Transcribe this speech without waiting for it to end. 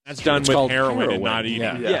That's done with heroin and not eating.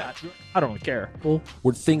 Yeah. I don't really care.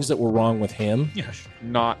 Were things that were wrong with him? Yeah.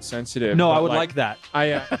 Not sensitive. No, but I would like that.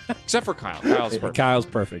 I except for Kyle. Kyle's perfect. Kyle's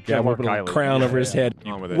perfect. Yeah, Yeah, more with a little Kylie. crown over his head.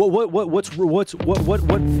 On with it.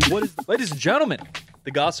 What is, ladies and gentlemen,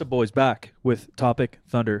 the Gossip Boys back with Topic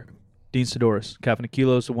Thunder. Dean Sidoris, Caffeine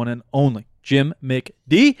Kilos, the one and only Jim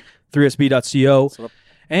McD, 3sb.co,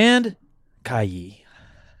 and Kai.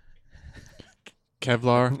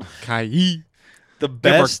 Kevlar Kai. The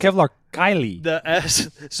best. Kevlar Kylie. The S.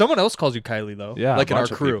 Someone else calls you Kylie though. Yeah, like a in our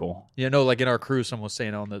bunch of crew. people. Yeah, no, like in our crew, someone was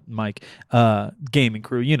saying on the mic, gaming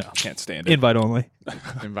crew. You know, Can't stand it. invite only.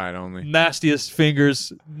 Invite only. Nastiest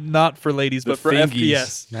fingers, not for ladies, but for fingies.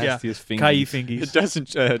 FPS. Nastiest yeah. fingies. Kai It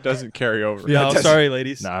fingies. doesn't carry over. Yeah, I'm sorry,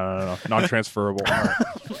 ladies. No. Non-transferable.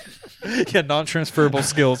 Yeah, non-transferable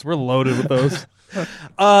skills. We're loaded with those.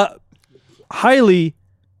 Highly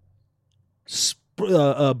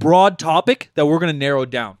broad topic that we're going to narrow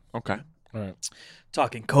down. Okay. All right.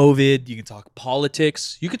 Talking COVID, you can talk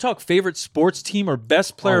politics, you can talk favorite sports team or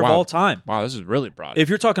best player Oh, wow. of all time. Wow, this is really broad. If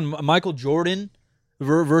you're talking Michael Jordan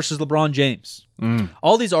versus LeBron James,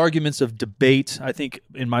 all these arguments of debate, I think,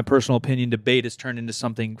 in my personal opinion, debate has turned into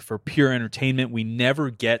something for pure entertainment. We never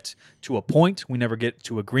get to a point. We never get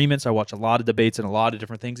to agreements. I watch a lot of debates and a lot of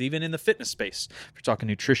different things, even in the fitness space. If you're talking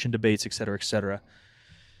nutrition debates, et cetera, et cetera.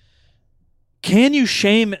 Can you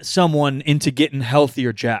shame someone into getting healthy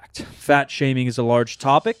or jacked? Fat shaming is a large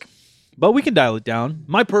topic, but we can dial it down.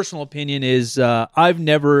 My personal opinion is I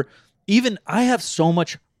have so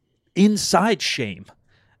much inside shame,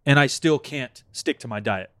 and I still can't stick to my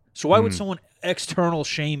diet. So why would someone external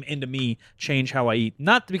shame into me change how I eat?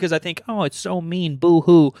 Not because I think, oh, it's so mean,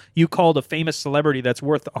 boo-hoo, you called a famous celebrity that's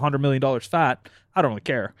worth $100 million fat. I don't really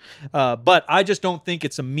care. But I just don't think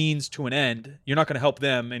it's a means to an end. You're not going to help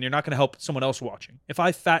them, and you're not going to help someone else watching. If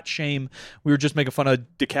I fat shame, we were just making fun of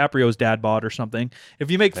DiCaprio's dad bod or something.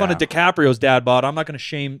 If you make fun of DiCaprio's dad bod, I'm not going to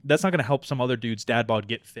shame. That's not going to help some other dude's dad bod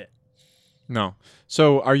get fit. No.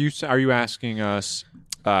 So are you asking us?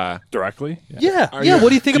 Directly? Yeah. Are Yeah. you- What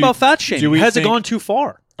do you think do- about fat shaming? do we Has it think- gone too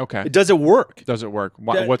far? Okay. Does it work? Does it work?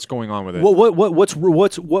 Yeah. What's going on with it?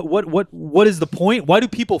 What is the point? Why do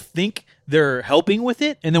people think they're helping with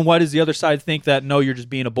it, and then why does the other side think that no, you're just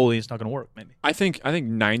being a bully? It's not going to work. Maybe. I think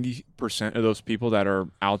 90% of those people that are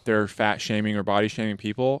out there fat shaming or body shaming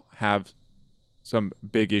people have some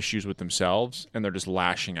big issues with themselves, and they're just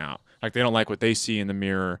lashing out. Like they don't like what they see in the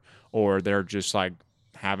mirror, or they're just like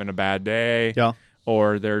having a bad day, Yeah.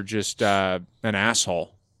 or they're just an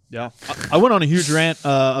asshole. Yeah, I went on a huge rant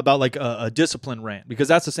about like a discipline rant, because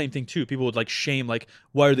that's the same thing too. People would like shame, like,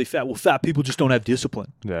 why are they fat? Well, fat people just don't have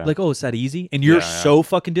discipline. Yeah. Like, oh, it's that easy? And you're so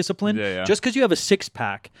fucking disciplined. Yeah. Just because you have a six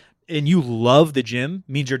pack and you love the gym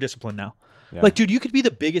means you're disciplined now. Yeah. Like, dude, you could be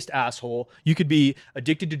the biggest asshole. You could be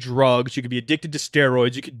addicted to drugs. You could be addicted to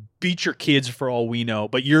steroids. You could beat your kids for all we know.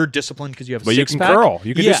 But you're disciplined because you have a But you six can pack. curl.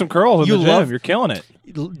 You can do some curls in the gym. You're killing it.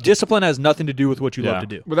 Discipline has nothing to do with what you love Yeah. to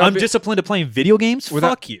do. Without I'm be- disciplined to playing video games.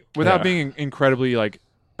 Fuck you. Without Yeah. being incredibly like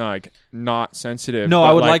not sensitive. No, but,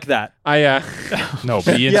 I would like that. No,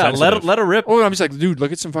 be Yeah, insensitive. let her rip. Oh, I'm just like, dude,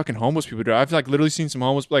 look at some fucking homeless people. Dude. I've like literally seen some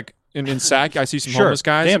homeless, like in SAC, I see some Sure. homeless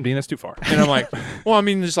guys, Damn, Dean, that's too far. and I'm like, well, I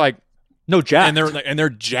mean, just like, No, Jack. and they're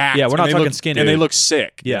jacked. Yeah, we're not and they talking look, skinny. and they Dude. look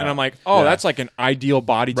sick. Yeah. and I'm like, oh, Yeah. that's like an ideal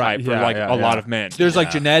body type Right, for yeah, like yeah, a lot yeah. of men. There's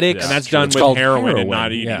like genetics. And that's done It's with called heroin and heroin,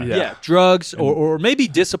 not eating. yeah. Yeah, drugs or maybe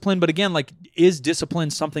discipline. But again, like, is discipline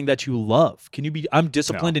something that you love? Can you be? I'm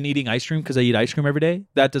disciplined in eating ice cream because I eat ice cream every day.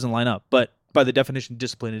 That doesn't line up. But by the definition,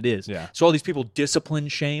 discipline it is. Yeah. So all these people discipline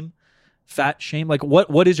shame, fat shame. Like,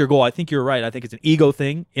 what is your goal? I think you're right. I think it's an ego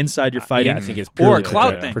thing inside your fighting. Yeah, I think it's or a purely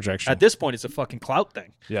clout thing. projection. At this point, it's a fucking clout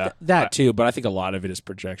thing. Yeah. That too, but I think a lot of it is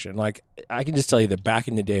projection. Like, I can just tell you that back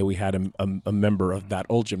in the day, we had a member of that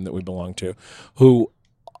old gym that we belonged to, who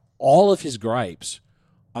all of his gripes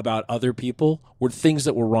about other people were things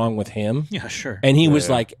that were wrong with him, Yeah, sure. and he was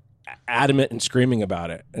like adamant and screaming about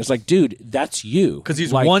it. And it's like, dude, that's you, Because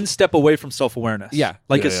he's like, one step away from self-awareness. Yeah.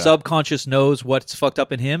 Like Yeah, his yeah. subconscious knows what's fucked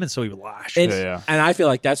up in him, and so he would lash. And, Yeah. and I feel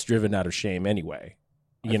like that's driven out of shame anyway.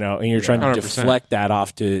 You know, and you're trying to 100%. deflect that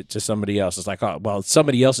off to somebody else. It's like, oh, well,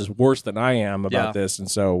 somebody else is worse than I am about Yeah. this, and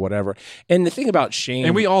so whatever. And the thing about shame,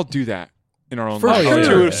 And we all do that in our own For life sure.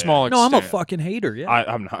 to Yeah, a small no, I'm extent. a fucking hater. Yeah.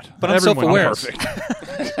 I'm not. But I'm Everyone- self-aware.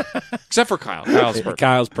 Except for Kyle. Kyle's perfect.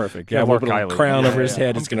 Kyle's perfect. Yeah, Yeah, with a more little Kylie. crown Yeah, over his yeah.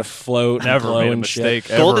 head. It's going to float. Never and glow made a and shit.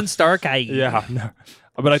 mistake ever. Golden Star Kai. Yeah. No.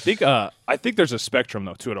 But I think there's a spectrum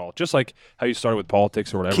though to it all. Just like how you started with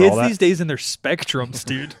politics or whatever. Kids all that. these days in their spectrums,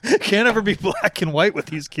 dude. Can't ever be black and white with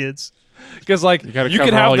these kids. Because like You gotta you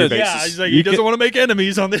cover can all have your the bases. Yeah, he's like, you he doesn't can- want to make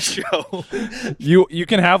enemies on this show. you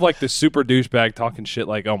can have like the super douchebag talking shit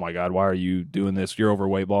like, oh my god, why are you doing this? You're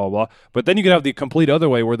overweight, blah blah blah. But then you can have the complete other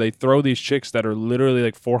way where they throw these chicks that are literally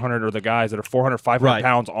like 400, or the guys that are 400, 500 Right.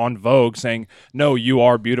 pounds on Vogue saying, no, you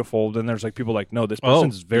are beautiful. Then there's like people like, no, this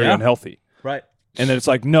person's very yeah. unhealthy. Right. And then it's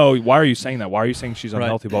like, no, why are you saying that? Why are you saying she's Right.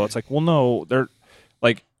 unhealthy? Well, it's like, well, no, they're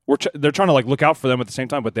like they're trying to like look out for them at the same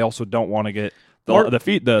time, but they also don't want to get the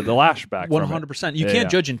lash back. 100%. You Yeah, can't yeah.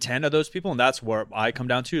 judge intent of those people, and that's where I come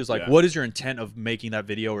down to is like, Yeah. what is your intent of making that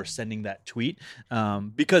video or sending that tweet?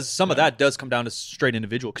 Because some of that does come down to straight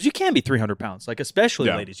individual. Because you can be 300 pounds, like especially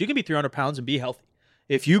Yeah. ladies, you can be 300 pounds and be healthy.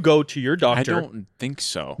 If you go to your I doctor, don't think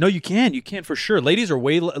so. no, you can for sure. Ladies are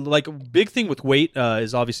way like big thing with weight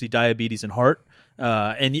is obviously diabetes and heart,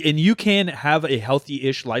 and you can have a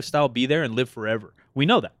healthy-ish lifestyle, be there and live forever. We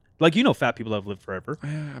know that. Like I fat people that have lived forever.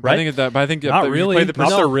 I think that, but I think if Not you really. play the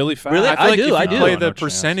Not perc- they're really fat. Really? I feel I like do, if you I do. play No, the no chance.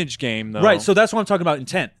 percentage game though. Right, so that's what I'm talking about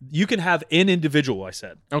intent. You can have an individual, I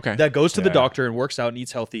said, Okay. that goes to the Yeah. doctor and works out and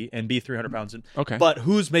eats healthy and be 300 pounds. Okay. But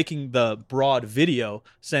who's making the broad video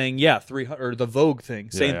saying, 300, or the Vogue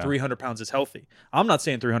thing, saying yeah. 300 pounds is healthy? I'm not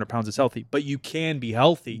saying 300 pounds is healthy, but you can be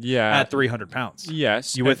healthy Yeah. at 300 pounds.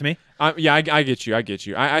 Yes. You with me? I get you. I get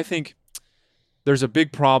you. I think there's a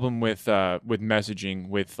big problem with messaging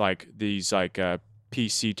with like these like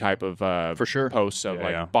PC type of For sure. posts of Yeah,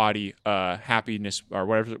 like yeah. body happiness or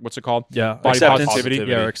whatever. What's it called? Yeah. Body Acceptance. positivity.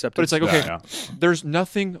 Yeah, or acceptance. But it's like, okay, Yeah. there's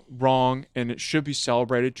nothing wrong and it should be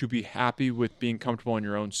celebrated to be happy with being comfortable in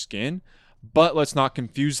your own skin. But let's not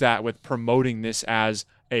confuse that with promoting this as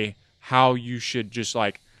a how you should just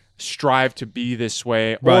like strive to be this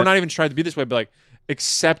way, or Right. not even strive to be this way, but like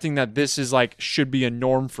accepting that this is like should be a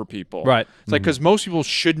norm for people. Right. It's like because most people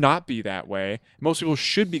should not be that way. Most people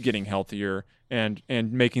should be getting healthier and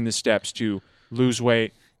making the steps to lose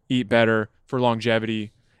weight, eat better for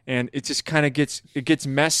longevity. And it just kind of gets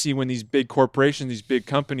messy when these big corporations, these big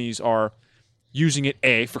companies are using it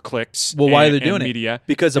for clicks. Well, why are and- they doing and it? media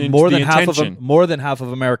Because of and more the than intention. half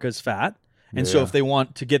of America is fat, and so Yeah. if they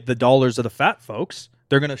want to get the dollars of the fat folks,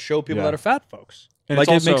 they're going to show people Yeah. that are fat folks. And like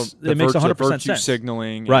it's it also makes the it makes virtue- 100% virtue sense.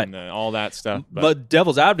 signaling Right. and all that stuff. But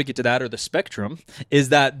devil's advocate to that, or the spectrum, is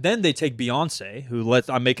that then they take Beyonce, who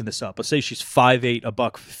I'm making this up. Let's say she's 5'8",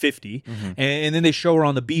 $150, and then they show her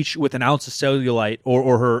on the beach with an ounce of cellulite,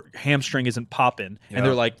 or her hamstring isn't popping, Yeah. and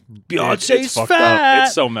they're like, It's Beyonce's fucked fat. up.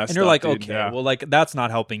 It's so messed And you're up, like, dude. okay, Yeah. well, like that's not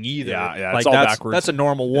helping either. Yeah, yeah, Like it's all that's backwards. a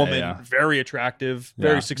normal woman, yeah. very attractive,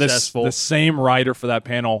 very Yeah. successful. The same writer for that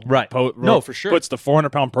panel, Right. No, for sure. puts the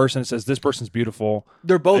 400-pound person and says this person's beautiful.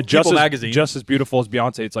 They're both just People as, magazine. just as beautiful as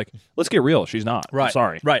Beyonce. It's like, let's get real. She's not. I'm Right.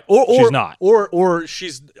 sorry. Right. Or She's not. Or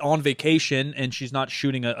she's on vacation and she's not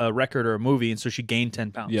shooting a record or a movie, and so she gained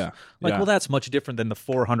 10 pounds. Yeah. Like, Yeah. well, that's much different than the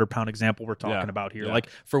 400-pound example we're talking Yeah. about here. Yeah. Like,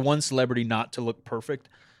 for one celebrity not to look perfect.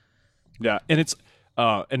 Yeah, and it's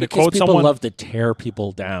and to Because quote people someone, love to tear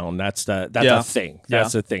people down. That's Yeah. a thing.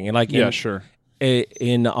 That's the thing. And like yeah, sure.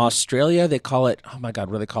 in Australia, they call it, oh my God,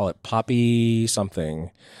 what do they call it? Poppy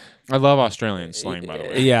something. I love Australian slang, by the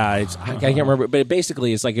way. Yeah, I can't remember, but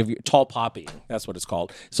basically it's like if you tall poppy. That's what it's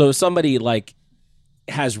called. So if somebody like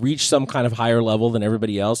has reached some kind of higher level than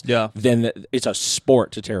everybody else, Yeah. then it's a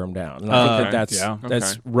sport to tear them down. And I think Okay. that's Yeah.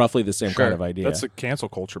 that's Okay. roughly the same kind of idea. That's a cancel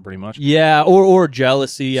culture, pretty much. Yeah, or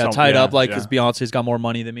jealousy, Some- tied yeah, up, like, yeah. because Beyonce's got more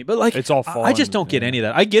money than me. But, like, It's all I just fallen, don't get yeah. any of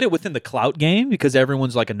that. I get it within the clout game because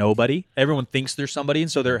everyone's like a nobody. Everyone thinks they're somebody,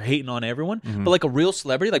 and so they're hating on everyone. Mm-hmm. But, like, a real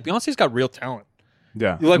celebrity, like, Beyonce's got real talent.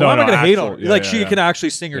 Yeah. You're like, No, why am I no, going to hate actual- on her? yeah, Like, yeah, she yeah. can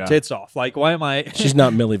actually sing her Yeah. tits off. Like, why am I? She's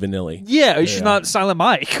not Milli Vanilli. Yeah, she's Yeah. not Silent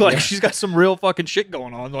Mike. Like, she's got some real fucking shit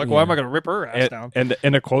going on. Like, why am I going to rip her ass down? And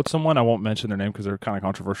to quote someone, I won't mention their name because they're kind of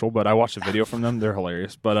controversial, but I watched a video from them. They're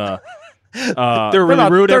hilarious. But They're really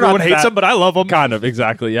rude. they're not Everyone hates that- them, but I love them. Kind of,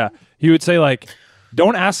 exactly, yeah. He would say, like,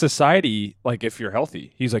 don't ask society, like, if you're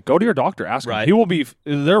healthy. He's like, go to your doctor, ask him. Right. He will be,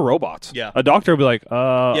 they're robots. Yeah. A doctor will be like, he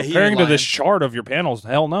ain't according to this lying. chart of your panels,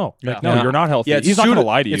 hell no. Yeah. Like, no, Yeah. you're not healthy. Yeah, it's He's not going pseudo- to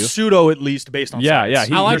lie to you. It's pseudo, at least, based on Yeah, science.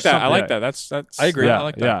 yeah, I like there's that. I something- like that. That's. I agree. Yeah, Yeah, I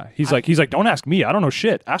like that. yeah. He's like, don't ask me. I don't know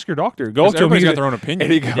shit. Ask your doctor. Go up to him. Everybody's He got goes- their own opinion.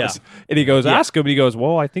 And he goes, Yeah. and he goes, ask him. And he goes,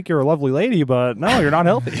 well, I think you're a lovely lady, but no, you're not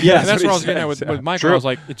healthy. Yeah, And that's what what I he was getting at with says. Michael. True. I was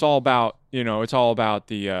like, it's all about, it's all about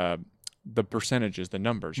the the percentages, the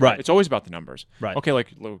numbers. Right. It's always about the numbers. Right. Okay, like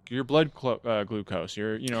look, your blood glucose,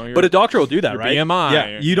 your But a doctor will do that, your right? BMI.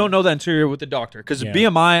 Yeah, you don't know that until you're with the doctor. Because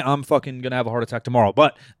BMI, I'm fucking gonna have a heart attack tomorrow.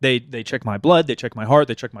 But they check my blood, they check my heart,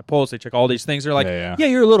 they check my pulse, they check all these things. They're like, yeah,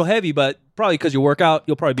 you're a little heavy, but probably because you work out,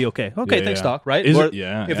 you'll probably be okay. Okay, Yeah, thanks, yeah. doc. Right? Is Or it-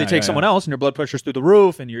 yeah, if yeah, they take yeah, someone yeah. else and your blood pressure's through the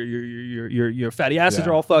roof and your fatty acids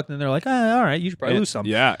are all fucked, then they're like, all right, you should probably lose some.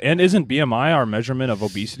 Yeah, and isn't BMI our measurement of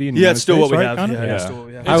obesity? In the Yeah, United it's still what States, we right, have. Connor? Yeah, it's still what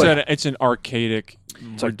we have. It's an archaic,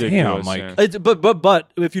 like, ridiculous. damn, like- thing.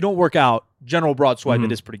 But if you don't work out, general broad swipe,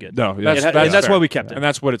 it is pretty good. No, That's- and that's that's fair. why we kept it. and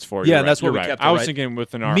that's what it's for. Yeah, You're and that's right. what we You're kept right. it, I was right? thinking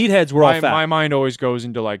within our Meatheads were all my, fat. my mind always goes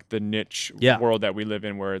into like the niche Yeah. world that we live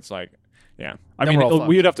in, where it's like, yeah, I Then mean, we're all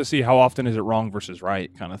we'd have to see how often is it wrong versus right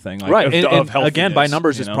kind of thing. Like, Right, of and again, by healthiness,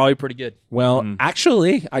 numbers, you it's know? probably pretty good. Well,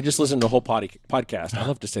 actually, I just listened to a whole podcast. I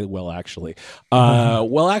love to say, well, actually.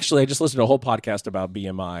 I just listened to a whole podcast about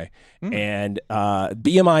BMI. And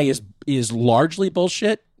BMI is largely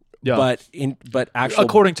bullshit. Yeah. But actually,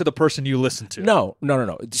 According to the person you listen to. no.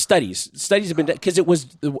 Studies have been, because it was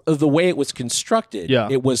the way it was constructed. Yeah.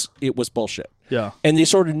 It was bullshit. Yeah. And they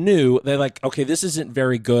sort of knew, they're like, okay, this isn't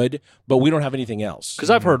very good, but we don't have anything else. Because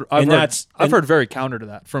I've heard very counter to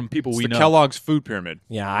that from people we the know. Kellogg's food pyramid.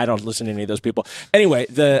 Yeah, I don't listen to any of those people. Anyway,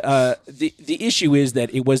 the issue is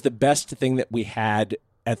that it was the best thing that we had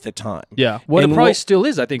at the time. Yeah. Well, And it probably what- still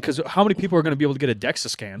is, I think, because how many people are going to be able to get a DEXA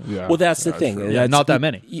scan? Yeah. Well, that's the thing. Yeah, not that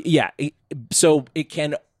many. So it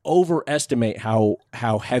can overestimate how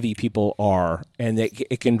heavy people are, and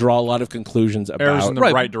it can draw a lot of conclusions Errors in about.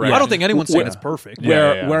 the right direction. I don't think anyone's saying it's perfect.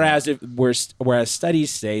 Whereas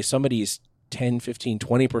studies say somebody's 10, 15,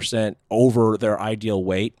 20% over their ideal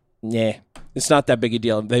weight, nah, it's not that big a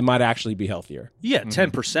deal. They might actually be healthier. Yeah,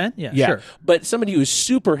 10%. Yeah, Yeah, sure. but somebody who's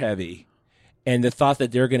super heavy, and the thought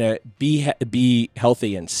that they're going to be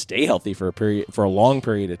healthy and stay healthy for a long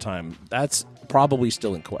period of time, that's probably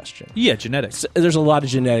still in question. Yeah, genetics. So there's a lot of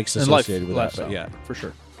genetics And life, associated with that, lifestyle, but yeah. for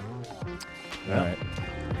sure. All right.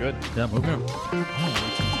 Good. Yeah, moving on.